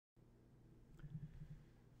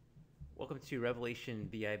Welcome to Revelation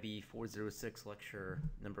BIB 406, lecture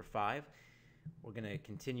number 5. We're going to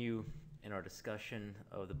continue in our discussion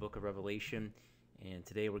of the book of Revelation, and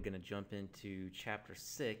today we're going to jump into chapter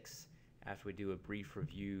 6 after we do a brief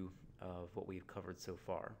review of what we've covered so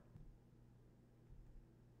far.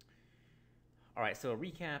 All right, so a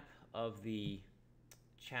recap of the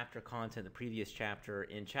chapter content, the previous chapter.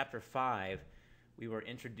 In chapter 5, we were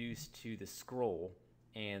introduced to the scroll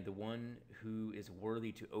and the one who is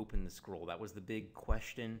worthy to open the scroll. That was the big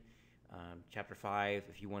question. Chapter 5,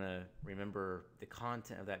 if you want to remember the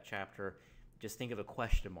content of that chapter, just think of a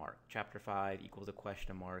question mark. Chapter 5 equals a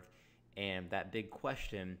question mark, and that big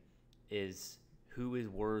question is who is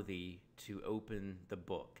worthy to open the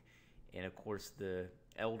book? And of course, the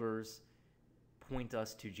elders point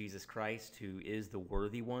us to Jesus Christ, who is the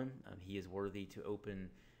worthy one. He is worthy to open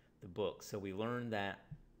the book. So we learned that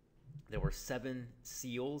there were 7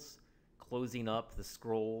 seals closing up the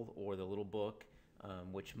scroll or the little book,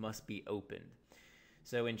 which must be opened.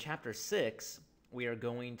 So in chapter 6, we are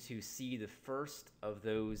going to see the first of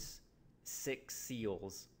those 6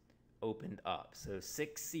 seals opened up. So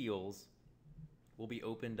 6 seals will be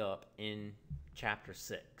opened up in chapter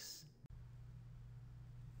 6.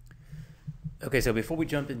 Okay, so before we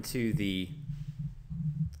jump into the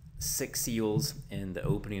 6 seals and the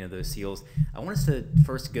opening of those seals, I want us to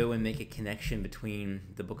first go and make a connection between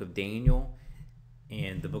the book of Daniel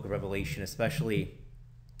and the book of Revelation, especially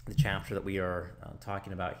the chapter that we are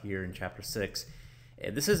talking about here in chapter 6.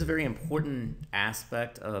 This is a very important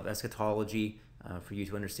aspect of eschatology for you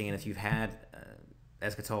to understand. If you've had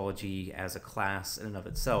eschatology as a class in and of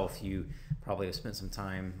itself, you probably have spent some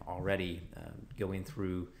time already going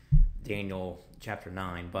through Daniel chapter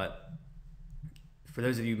 9, but for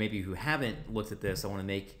those of you maybe who haven't looked at this, I want to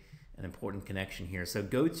make an important connection here. So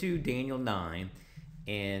go to Daniel 9,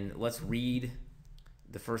 and let's read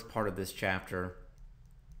the first part of this chapter.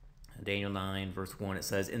 Daniel 9, verse 1, it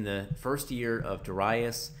says, "In the first year of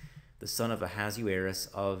Darius, the son of Ahasuerus,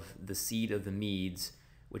 of the seed of the Medes,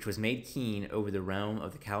 which was made king over the realm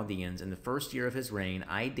of the Chaldeans, in the first year of his reign,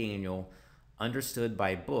 I, Daniel, understood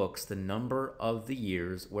by books the number of the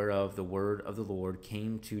years whereof the word of the Lord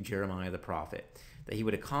came to Jeremiah the prophet, that he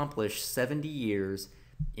would accomplish 70 years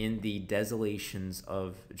in the desolations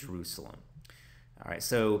of Jerusalem." All right,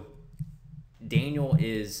 so Daniel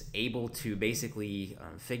is able to basically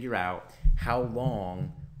figure out how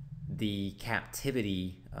long the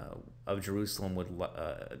captivity of Jerusalem would,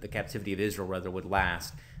 the captivity of Israel rather, would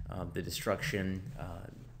last. The destruction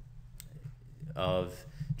of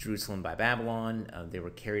Jerusalem by Babylon. They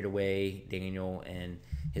were carried away, Daniel and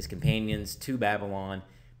his companions, to Babylon.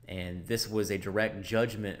 And this was a direct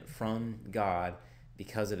judgment from God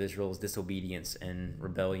because of Israel's disobedience and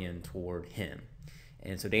rebellion toward him.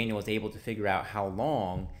 And so Daniel was able to figure out how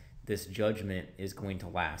long this judgment is going to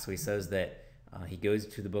last. So he says that he goes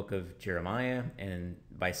to the book of Jeremiah, and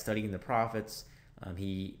by studying the prophets,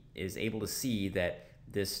 he is able to see that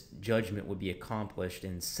this judgment would be accomplished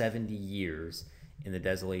in 70 years in the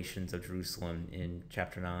desolations of Jerusalem in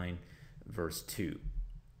chapter 9, verse 2.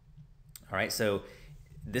 All right, so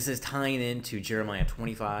this is tying into Jeremiah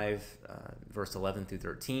 25, verse 11 through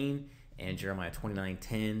 13, and Jeremiah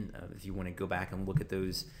 29:10. If you want to go back and look at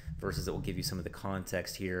those verses, that will give you some of the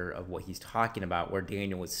context here of what he's talking about, where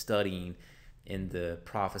Daniel was studying in the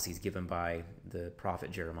prophecies given by the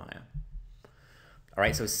prophet Jeremiah. All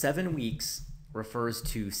right, so 7 weeks refers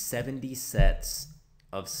to 70 sets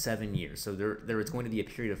of 7 years. So there is going to be a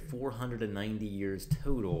period of 490 years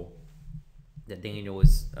total that Daniel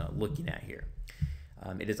is looking at here.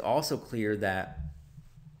 It is also clear that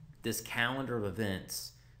this calendar of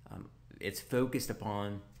events, it's focused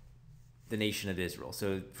upon the nation of Israel.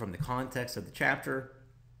 So from the context of the chapter,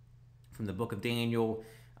 from the book of Daniel,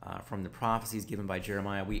 from the prophecies given by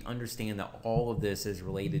Jeremiah, we understand that all of this is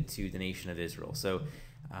related to the nation of Israel. So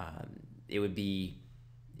it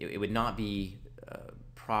would not be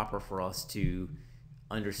proper for us to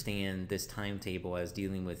understand this timetable as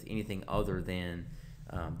dealing with anything other than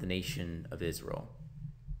the nation of Israel.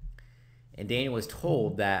 And Daniel was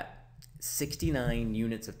told that 69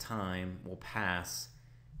 units of time will pass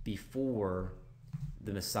before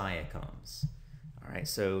the Messiah comes. All right,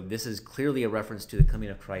 so this is clearly a reference to the coming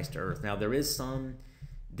of Christ to earth. Now, there is some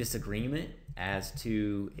disagreement as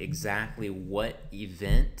to exactly what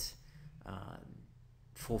event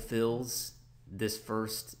fulfills these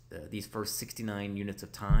first 69 units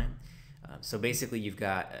of time. So basically, you've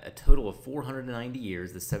got a total of 490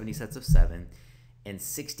 years, the 70 sets of 7, and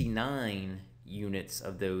 69 units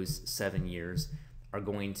of those 7 years are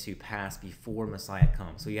going to pass before Messiah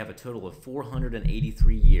comes. So you have a total of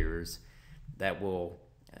 483 years that will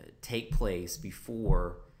take place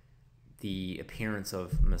before the appearance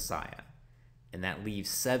of Messiah. And that leaves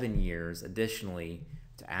 7 years additionally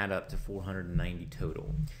to add up to 490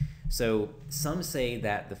 total. So some say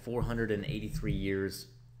that the 483 years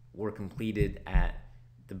were completed at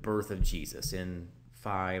the birth of Jesus in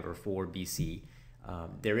 5 or 4 BC.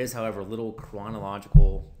 There is, however, little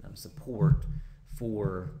chronological support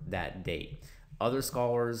for that date. Other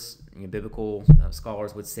scholars, biblical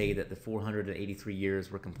scholars, would say that the 483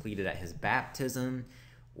 years were completed at his baptism,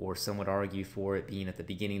 or some would argue for it being at the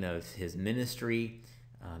beginning of his ministry,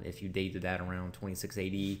 if you dated that around 26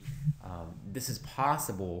 AD. This is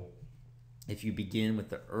possible if you begin with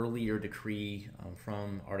the earlier decree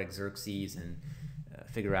from Artaxerxes and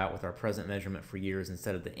figure out with our present measurement for years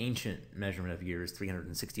instead of the ancient measurement of years,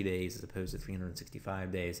 360 days as opposed to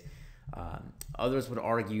 365 days. Others would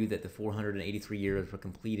argue that the 483 years were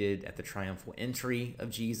completed at the triumphal entry of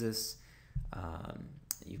Jesus.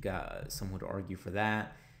 You've got some would argue for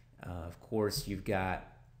that. Of course, you've got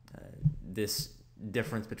this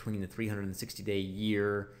difference between the 360-day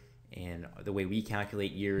year and the way we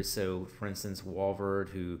calculate years. So, for instance, Walvoord,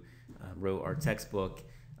 who wrote our textbook,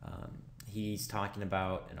 he's talking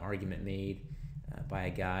about an argument made by a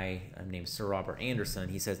guy named Sir Robert Anderson.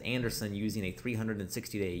 He says Anderson, using a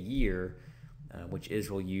 360-day year, which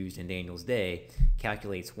Israel used in Daniel's day,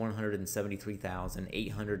 calculates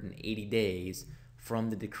 173,880 days from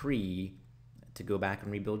the decree to go back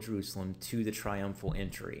and rebuild Jerusalem to the triumphal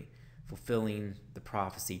entry, fulfilling the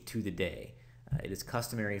prophecy to the day. It is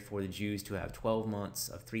customary for the Jews to have 12 months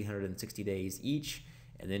of 360 days each,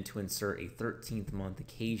 and then to insert a 13th month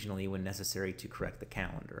occasionally when necessary to correct the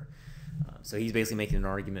calendar. So he's basically making an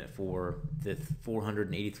argument for the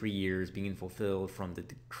 483 years being fulfilled from the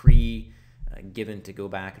decree given to go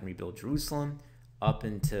back and rebuild Jerusalem up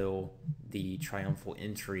until the triumphal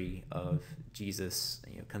entry of Jesus,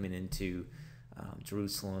 coming into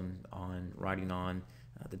Jerusalem riding on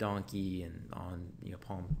the donkey and on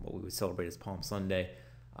what we would celebrate as Palm Sunday.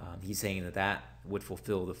 He's saying that would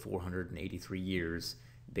fulfill the 483 years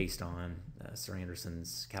based on Sir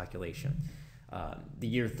Anderson's calculation. The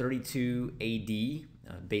year 32 AD,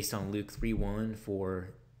 based on Luke 3:1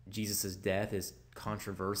 for Jesus' death, is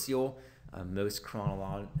controversial. Most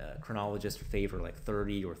chronologists favor like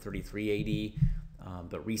 30 or 33 AD,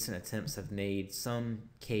 but recent attempts have made some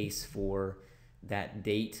case for that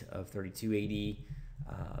date of 32 AD.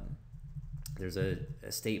 There's a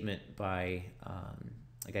statement by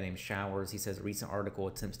a guy named Showers. He says a recent article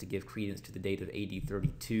attempts to give credence to the date of AD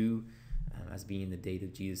 32 as being the date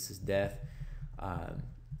of Jesus' death.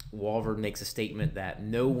 Walvoord makes a statement that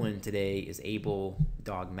no one today is able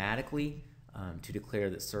dogmatically to declare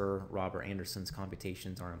that Sir Robert Anderson's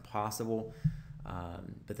computations are impossible.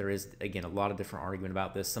 But there is, again, a lot of different argument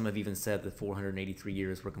about this. Some have even said the 483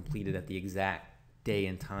 years were completed at the exact day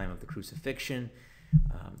and time of the crucifixion.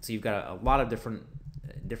 So you've got a lot of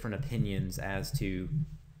different opinions as to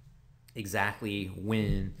exactly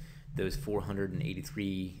when those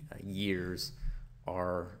 483 years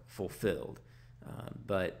are fulfilled.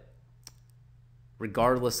 But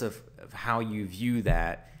regardless of how you view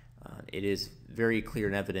that, it is very clear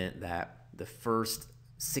and evident that the first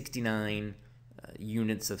 69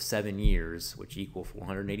 units of 7 years, which equal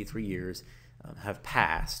 483 years, have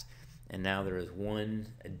passed, and now there is one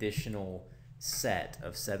additional set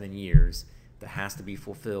of 7 years that has to be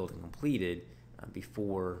fulfilled and completed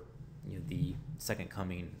before the second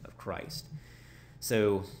coming of Christ.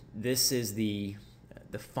 So this is the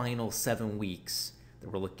final 7 weeks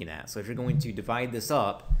that we're looking at. So if you're going to divide this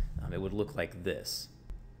up, it would look like this.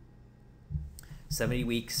 70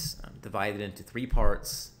 weeks divided into 3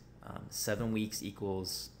 parts. 7 weeks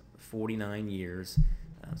equals 49 years.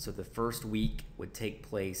 So the first week would take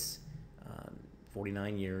place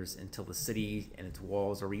 49 years until the city and its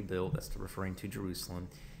walls are rebuilt. That's referring to Jerusalem.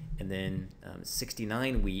 And then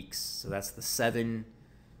 69 weeks, so that's the 7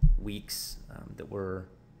 weeks that we're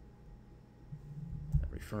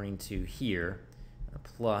referring to here,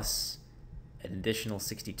 plus an additional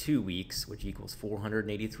 62 weeks, which equals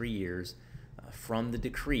 483 years from the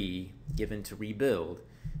decree given to rebuild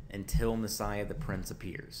until Messiah the Prince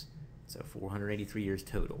appears. So 483 years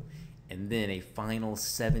total. And then a final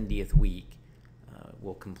 70th week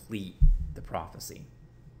will complete the prophecy.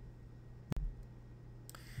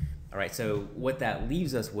 All right, so what that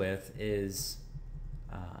leaves us with is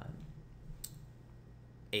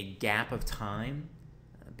a gap of time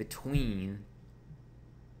between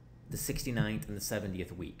the 69th and the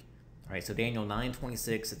 70th week. All right, so Daniel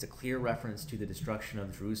 9:26, it's a clear reference to the destruction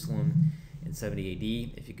of Jerusalem in 70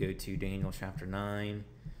 AD. If you go to Daniel chapter 9,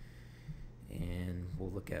 and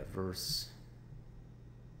we'll look at verse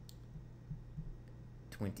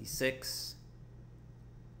 26.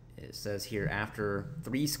 It says here, after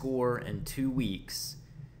 62 weeks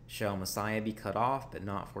shall Messiah be cut off, but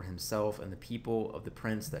not for himself, and the people of the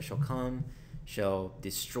prince that shall come shall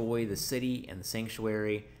destroy the city and the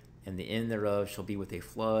sanctuary, and the end thereof shall be with a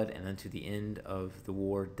flood, and unto the end of the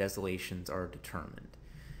war desolations are determined.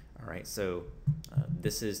 All right, so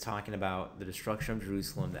this is talking about the destruction of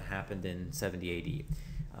Jerusalem that happened in 70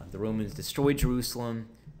 AD. The Romans destroyed Jerusalem.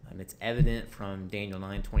 It's evident from Daniel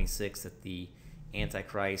 9:26 that the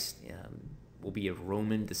Antichrist will be of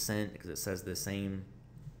Roman descent, because it says the same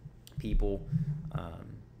people.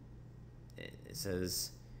 It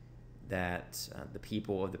says that the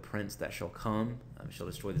people of the prince that shall come shall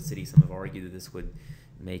destroy the city. Some have argued that this would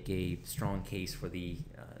make a strong case for the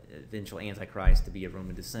eventual Antichrist to be of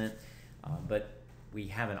Roman descent. But we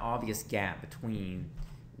have an obvious gap between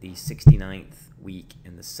the 69th week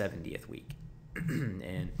and the 70th week.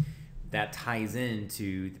 And that ties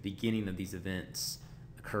into the beginning of these events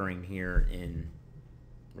occurring here in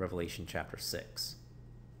Revelation chapter 6.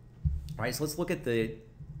 All right, so let's look at the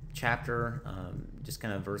chapter, just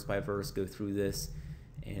kind of verse by verse, go through this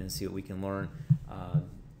and see what we can learn.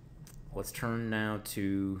 Let's turn now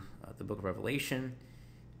to the book of Revelation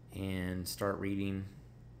and start reading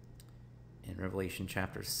in Revelation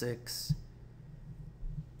chapter 6.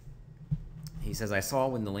 He says, I saw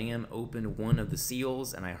when the Lamb opened one of the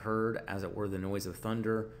seals, and I heard, as it were, the noise of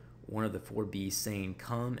thunder, one of the four beasts saying,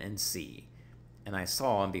 Come and see. And I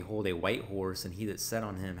saw, and behold, a white horse, and he that sat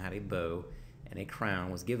on him had a bow, and a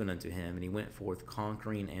crown was given unto him, and he went forth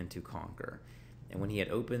conquering and to conquer. And when he had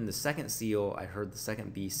opened the second seal, I heard the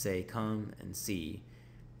second beast say, Come and see.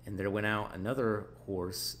 And there went out another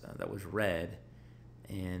horse that was red,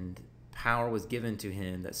 and power was given to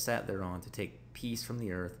him that sat thereon to take peace from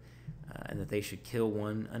the earth, and that they should kill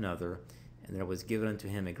one another. And there was given unto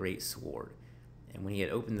him a great sword. And when he had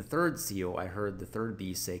opened the third seal, I heard the third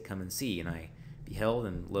beast say, Come and see. And I beheld,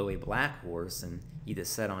 and lo, a black horse, and he that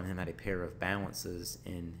sat on him had a pair of balances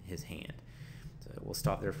in his hand. So we'll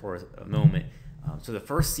stop there for a moment. So the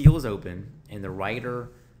first seal is open, and the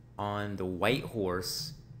rider on the white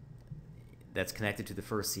horse that's connected to the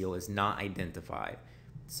first seal is not identified.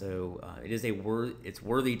 So it's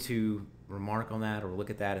worthy to remark on that, or look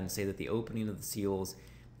at that and say that the opening of the seals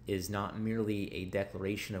is not merely a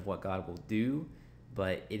declaration of what God will do,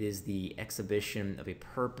 but it is the exhibition of a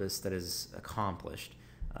purpose that is accomplished.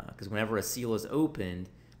 Because whenever a seal is opened,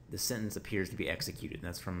 the sentence appears to be executed. And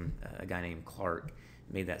that's from a guy named Clark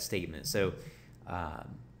made that statement. So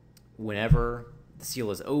whenever the seal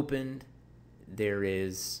is opened, there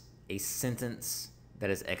is a sentence that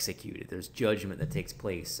is executed. There's judgment that takes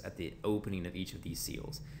place at the opening of each of these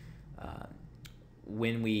seals.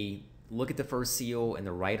 When we look at the first seal and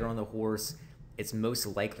the rider on the horse, it's most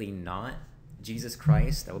likely not Jesus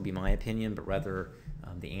Christ. That would be my opinion, but rather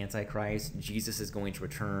the Antichrist. Jesus is going to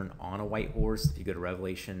return on a white horse, if you go to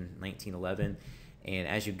Revelation 19:11. And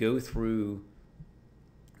as you go through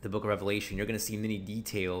the book of Revelation, you're going to see many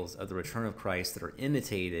details of the return of Christ that are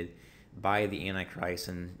imitated by the Antichrist.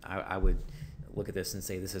 And I would look at this and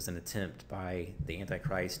say this is an attempt by the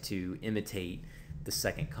Antichrist to imitate the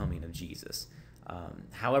second coming of Jesus.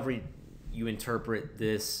 However you interpret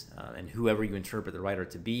this, and whoever you interpret the writer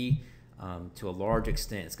to be, to a large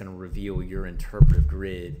extent, it's going to reveal your interpretive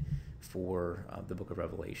grid for the book of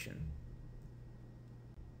Revelation.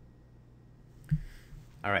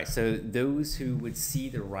 All right, so those who would see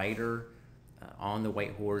the rider on the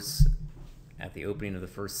white horse at the opening of the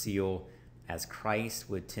first seal as Christ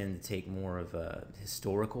would tend to take more of a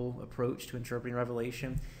historical approach to interpreting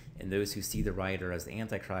Revelation, and those who see the rider as the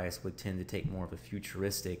Antichrist would tend to take more of a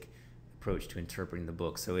futuristic approach to interpreting the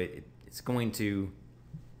book. So it's going to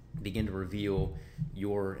begin to reveal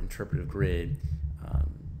your interpretive grid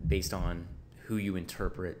based on who you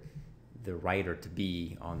interpret the rider to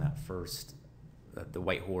be on that first, the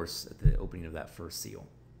white horse at the opening of that first seal.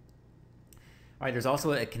 All right, there's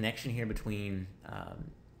also a connection here between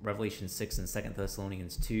Revelation 6 and 2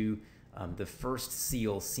 Thessalonians 2. The first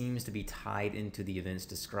seal seems to be tied into the events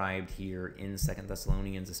described here in 2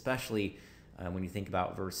 Thessalonians, especially when you think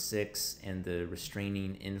about verse 6 and the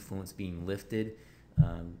restraining influence being lifted.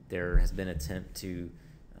 There has been an attempt to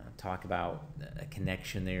talk about a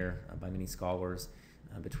connection there by many scholars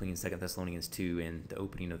between 2 Thessalonians 2 and the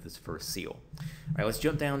opening of this first seal. All right, let's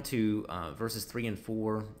jump down to verses 3 and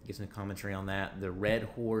 4, give some commentary on that. The red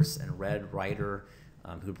horse and red rider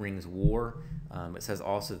who brings war. It says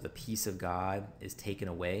also that the peace of God is taken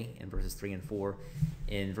away in verses 3 and 4.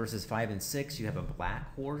 In verses 5 and 6, you have a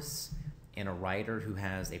black horse and a rider who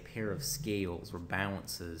has a pair of scales or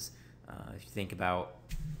balances. If you think about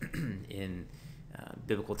in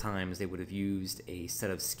biblical times, they would have used a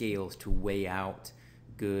set of scales to weigh out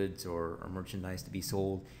goods or merchandise to be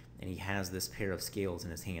sold, and he has this pair of scales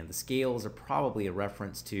in his hand. The scales are probably a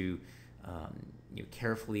reference to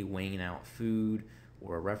carefully weighing out food,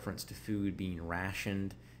 or a reference to food being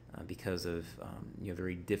rationed because of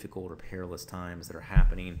very difficult or perilous times that are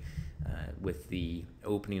happening with the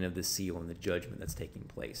opening of the seal and the judgment that's taking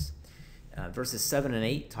place. Verses 7 and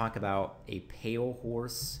 8 talk about a pale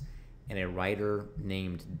horse and a rider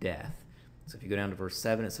named Death. So if you go down to verse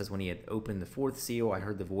 7, it says, "When he had opened the fourth seal, I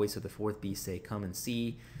heard the voice of the fourth beast say, 'Come and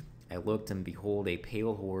see.' I looked, and behold, a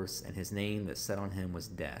pale horse, and his name that sat on him was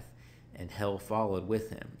Death. And hell followed with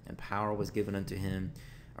him, and power was given unto him,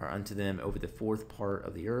 or unto them, over the fourth part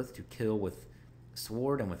of the earth, to kill with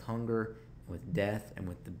sword, and with hunger, and with death, and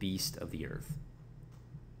with the beast of the earth."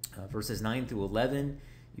 Verses 9 through 11,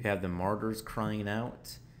 you have the martyrs crying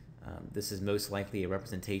out. This is most likely a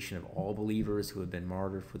representation of all believers who have been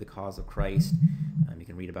martyred for the cause of Christ. You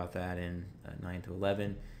can read about that in 9 to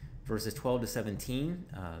 11. Verses 12 to 17,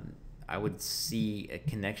 I would see a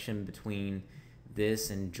connection between this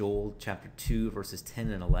and Joel chapter 2, verses 10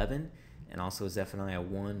 and 11, and also Zephaniah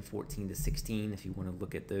 1, 14 to 16, if you want to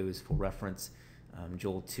look at those for reference.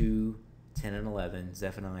 Joel 2, 10 and 11,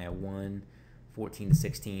 Zephaniah 1, 14 to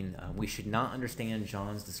 16. We should not understand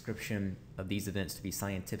John's description of these events to be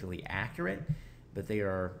scientifically accurate, but they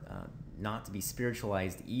are not to be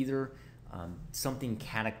spiritualized either. Something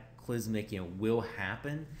cataclysmic will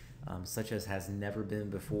happen, such as has never been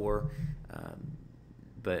before.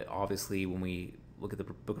 But obviously, when we look at the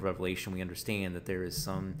book of Revelation, we understand that there is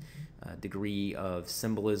some degree of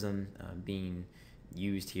symbolism being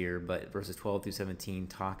used here. But verses 12 through 17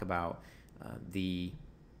 talk about the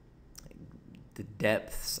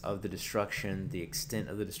depths of the destruction, the extent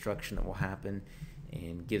of the destruction that will happen,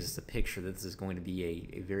 and gives us a picture that this is going to be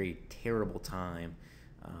a very terrible time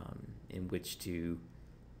in which to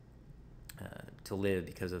live,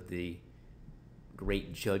 because of the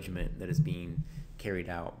great judgment that is being carried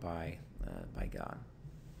out by God.